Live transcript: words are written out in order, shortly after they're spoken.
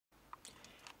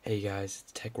Hey guys,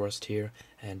 it's Tech Rust here,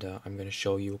 and I'm going to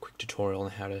show you a quick tutorial on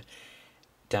how to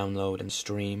download and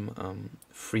stream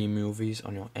free movies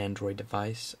on your Android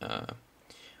device,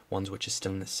 ones which are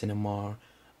still in the cinema,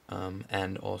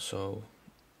 and also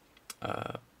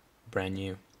brand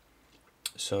new.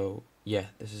 So yeah,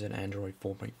 this is an Android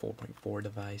 4.4.4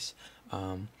 device,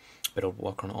 but it'll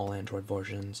work on all Android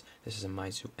versions. This is a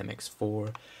Meizu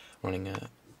MX4 running a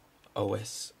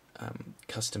OS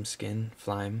custom skin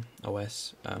Flame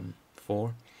OS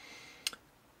 4.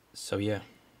 So yeah,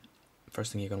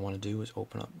 first thing you're going to want to do is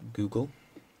open up Google.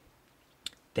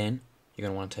 Then you're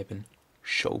going to want to type in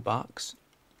Showbox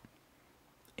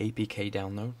APK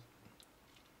download,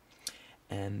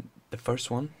 and the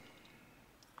first one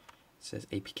says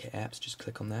APK apps. Just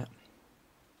click on that,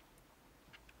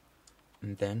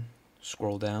 and then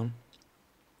scroll down,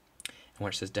 and where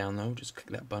it says download, just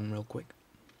click that button real quick.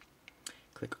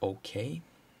 Click OK,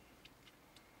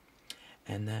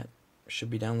 and that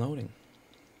should be downloading.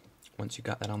 Once you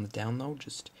got that on the download,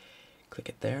 just click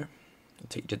it there. It'll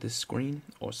take you to this screen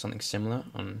or something similar,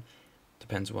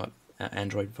 depends what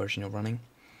Android version you're running,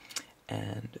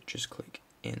 and just click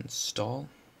install,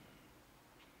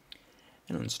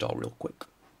 and it'll install real quick.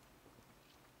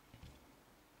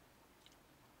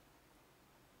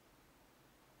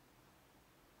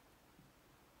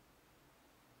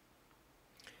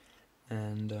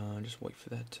 And just wait for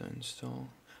that to install.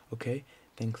 Okay,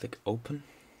 then click open,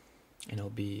 and it'll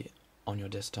be on your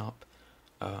desktop.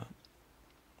 Click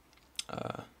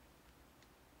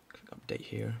update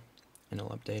here, and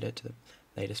it'll update it to the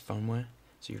latest firmware.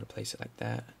 So you replace it like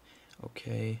that.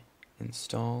 Okay,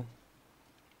 install.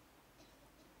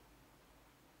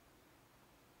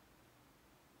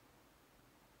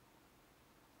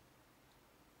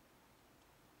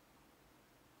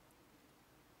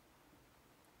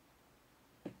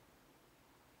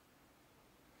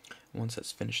 Once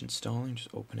that's finished installing, just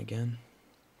open again.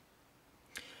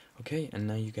 Okay, and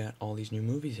now you got all these new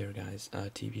movies here, guys.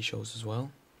 TV shows as well.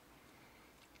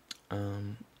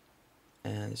 And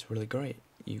it's really great.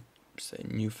 You say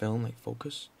new film, like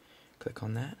Focus. Click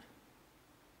on that,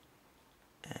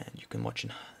 and you can watch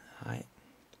in high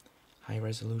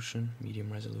resolution,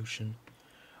 medium resolution.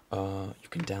 You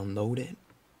can download it,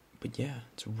 but yeah,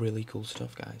 it's really cool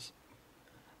stuff, guys.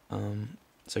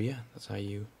 So yeah, that's how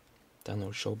you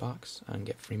download Showbox and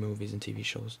get free movies and TV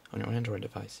shows on your Android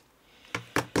device.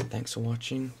 Thanks for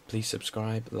watching. Please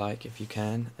subscribe, like if you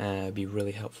can. It'd be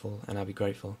really helpful, and I'll be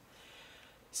grateful.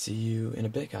 See you in a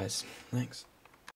bit, guys. Thanks.